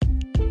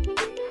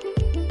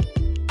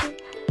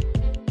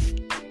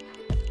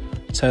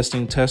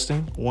Testing,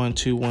 testing. 1,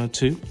 2, 1,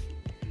 2.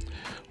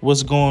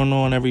 What's going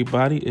on,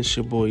 everybody? It's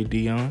your boy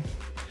Dion.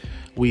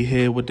 We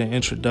here with the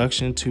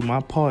introduction to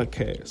my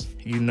podcast.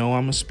 You know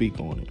I'ma speak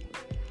on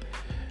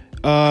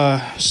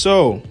it.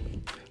 So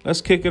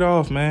let's kick it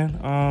off,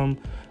 man.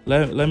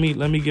 Let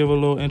me give a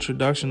little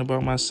introduction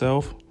about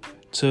myself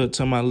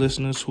to my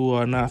listeners who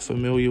are not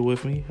familiar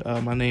with me.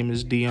 My name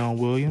is Dion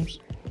Williams,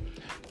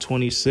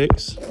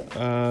 26.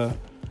 I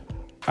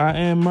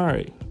am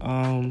married.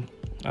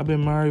 I've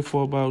been married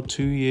for about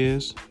 2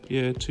 years.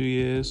 Yeah, 2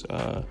 years.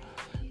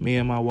 Me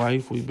and my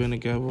wife, we've been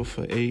together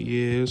for 8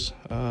 years.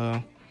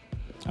 I'm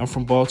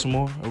from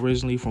Baltimore,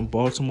 originally from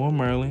Baltimore,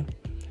 Maryland.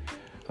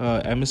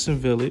 Emerson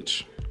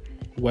Village,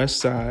 West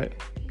Side.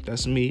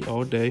 That's me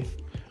all day.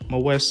 I'm a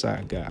West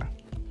Side guy.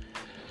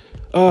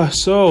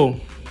 So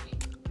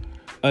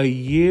a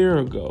year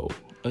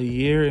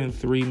and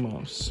 3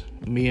 months,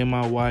 me and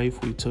my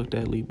wife, we took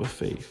that leap of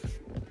faith.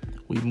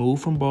 We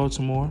moved from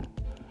Baltimore.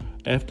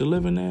 After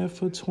living there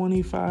for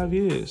 25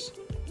 years,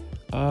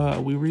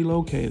 we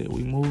relocated.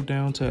 We moved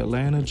down to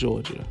Atlanta,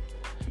 Georgia.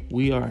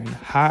 We are in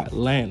hot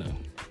Atlanta.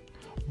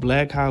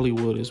 Black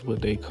Hollywood is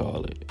what they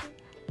call it.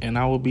 And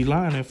I would be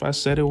lying if I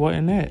said it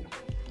wasn't that.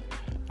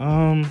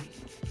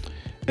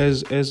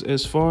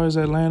 As far as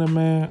Atlanta,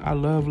 man, I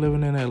love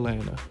living in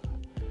Atlanta.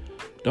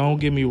 Don't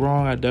get me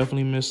wrong, I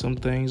definitely miss some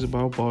things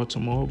about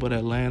Baltimore, but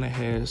Atlanta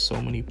has so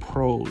many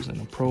pros, and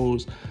the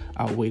pros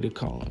outweigh the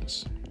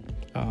cons.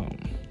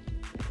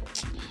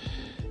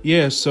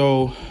 Yeah,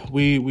 so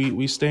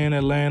we stay in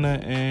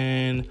Atlanta,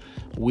 and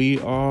we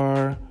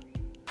are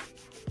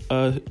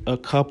a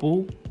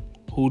couple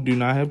who do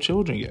not have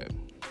children yet.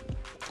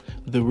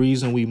 The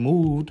reason we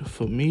moved,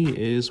 for me,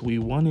 is we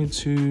wanted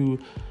to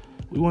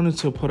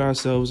put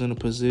ourselves in a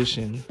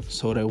position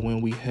so that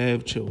when we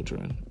have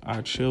children,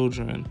 our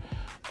children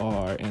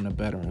are in a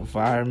better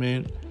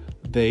environment.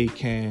 They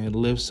can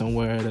live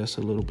somewhere that's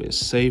a little bit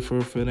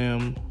safer for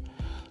them.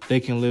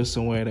 They can live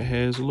somewhere that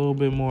has a little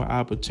bit more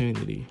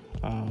opportunity.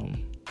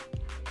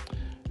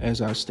 As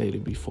I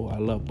stated before, I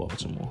love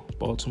Baltimore.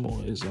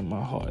 Baltimore is in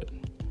my heart.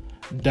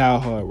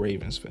 Die-hard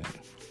Ravens fan.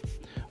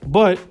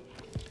 But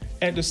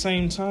at the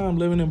same time,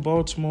 living in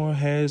Baltimore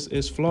has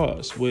its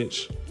flaws,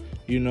 which,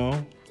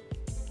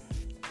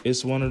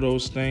 it's one of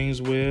those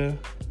things where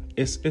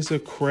it's a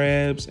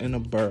crabs in a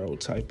barrel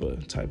type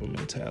of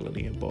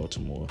mentality in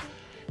Baltimore.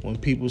 When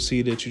people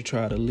see that you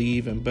try to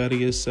leave and better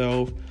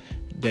yourself,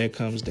 there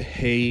comes the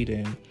hate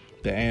and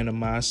the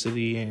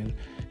animosity. And,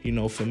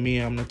 for me,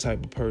 I'm the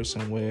type of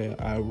person where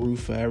I root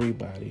for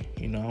everybody.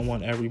 I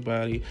want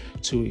everybody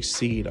to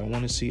exceed. I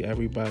want to see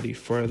everybody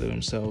further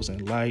themselves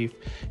in life,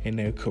 in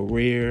their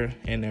career,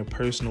 in their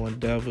personal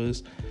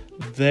endeavors.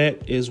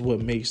 That is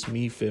what makes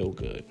me feel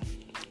good.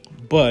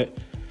 But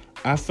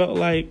I felt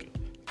like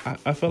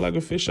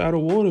a fish out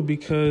of water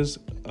because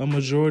a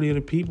majority of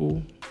the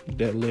people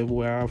that live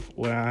where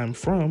I'm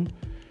from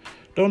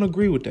don't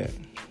agree with that.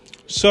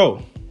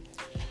 So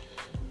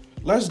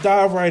let's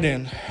dive right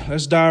in.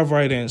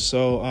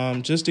 So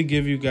just to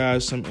give you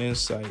guys some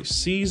insight,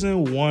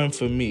 season 1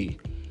 for me,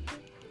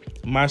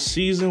 my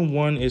season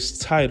 1 is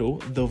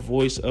titled The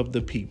Voice of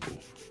the People.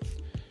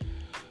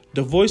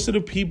 The Voice of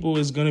the People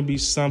is going to be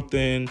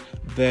something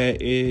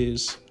that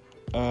is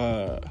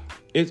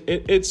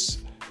it's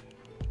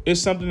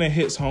something that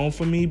hits home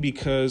for me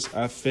because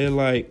I feel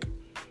like,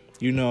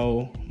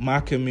 my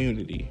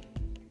community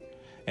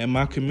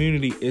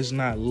is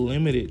not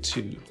limited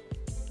to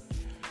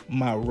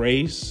my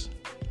race.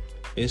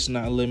 It's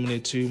not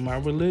limited to my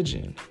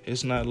religion.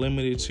 It's not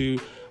limited to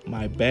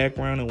my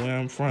background and where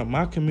I'm from.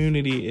 My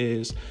community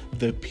is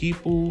the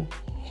people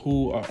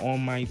who are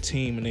on my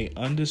team, and they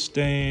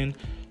understand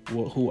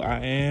who I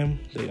am.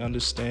 They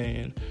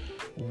understand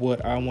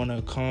what I want to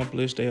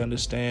accomplish. They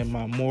understand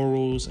my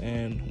morals,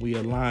 and we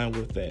align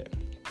with that.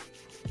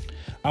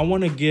 I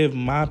want to give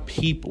my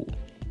people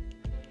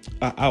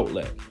an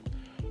outlet,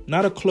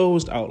 not a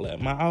closed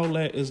outlet. My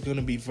outlet is going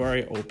to be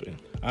very open.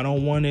 I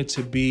don't want it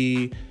to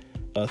be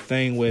a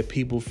thing where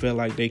people feel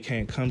like they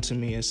can't come to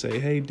me and say,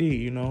 hey,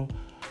 D,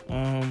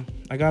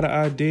 I got an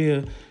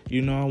idea.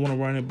 I want to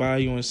run it by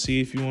you and see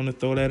if you want to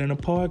throw that in a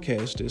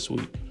podcast this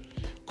week.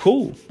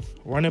 Cool.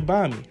 Run it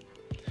by me.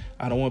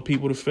 I don't want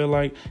people to feel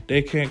like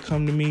they can't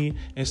come to me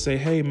and say,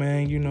 hey,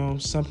 man,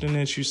 something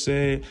that you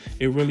said,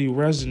 it really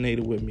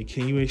resonated with me.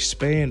 Can you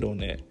expand on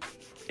that?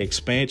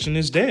 Expansion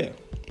is there.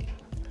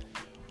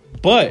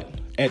 But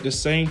at the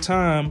same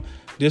time,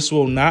 this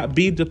will not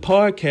be the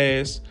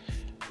podcast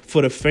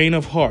for the faint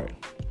of heart.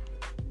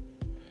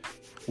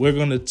 We're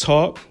going to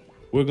talk.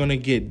 We're going to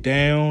get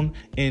down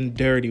and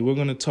dirty. We're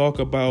going to talk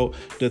about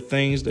the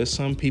things that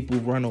some people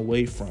run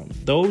away from.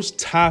 Those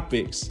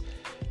topics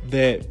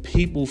that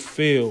people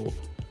feel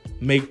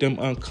make them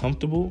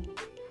uncomfortable,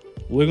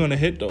 we're going to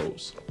hit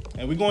those.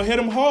 And we're going to hit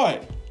them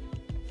hard.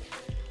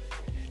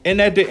 And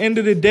at the end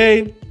of the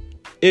day,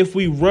 if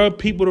we rub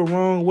people the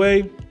wrong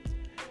way,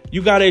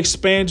 you got to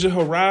expand your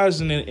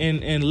horizon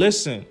and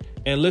listen.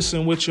 And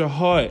listen with your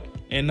heart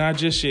and not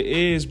just your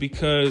ears,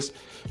 because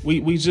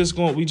we just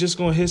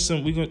gonna hit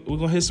some we're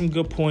gonna hit some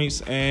good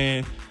points,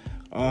 and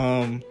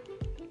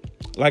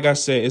like I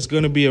said, it's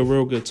gonna be a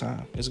real good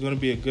time. It's gonna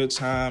be a good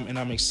time, and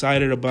I'm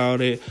excited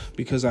about it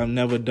because I've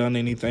never done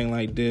anything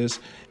like this,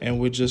 and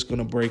we're just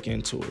gonna break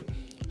into it.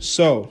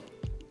 So,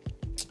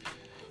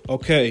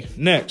 okay,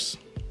 next.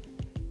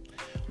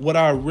 What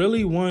I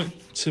really want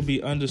to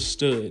be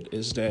understood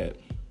is that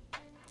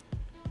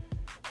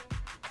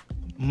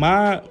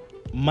my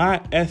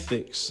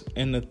ethics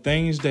and the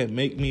things that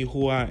make me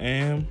who I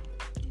am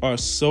are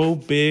so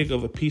big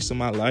of a piece of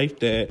my life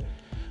that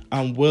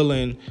I'm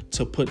willing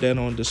to put that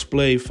on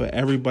display for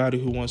everybody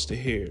who wants to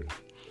hear it.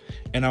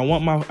 And I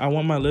want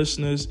my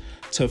listeners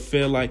to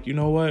feel like, you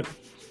know what?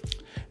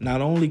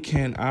 Not only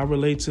can I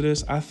relate to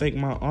this, I think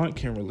my aunt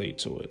can relate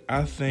to it.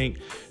 I think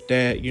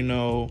that,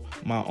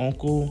 my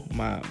uncle,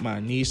 my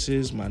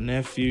nieces, my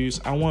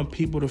nephews, I want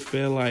people to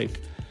feel like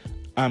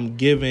I'm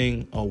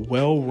giving a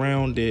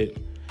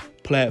well-rounded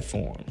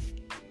platform.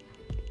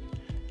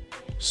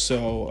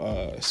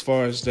 So as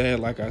far as that,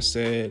 like I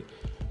said,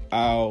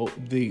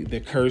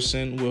 the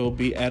cursing will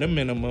be at a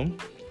minimum,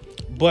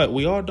 but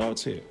we all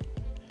adults here.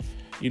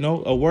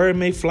 A word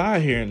may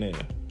fly here and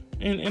there.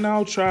 And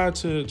I'll try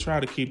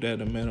to keep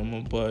that at a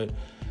minimum, but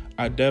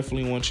I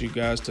definitely want you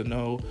guys to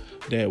know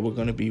that we're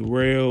gonna be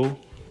real,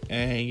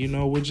 and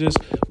we're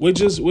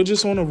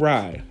just on a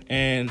ride,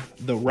 and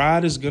the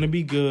ride is gonna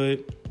be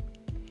good.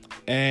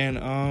 And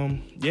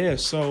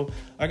so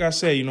like I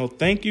said,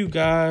 thank you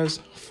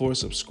guys for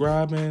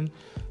subscribing.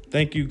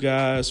 Thank you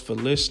guys for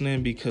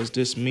listening, because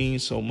this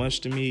means so much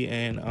to me.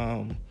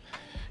 And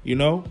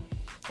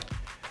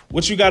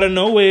what you got to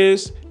know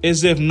is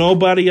if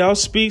nobody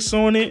else speaks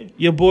on it,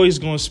 your boy's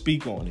going to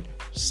speak on it.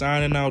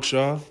 Signing out,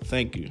 y'all.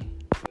 Thank you.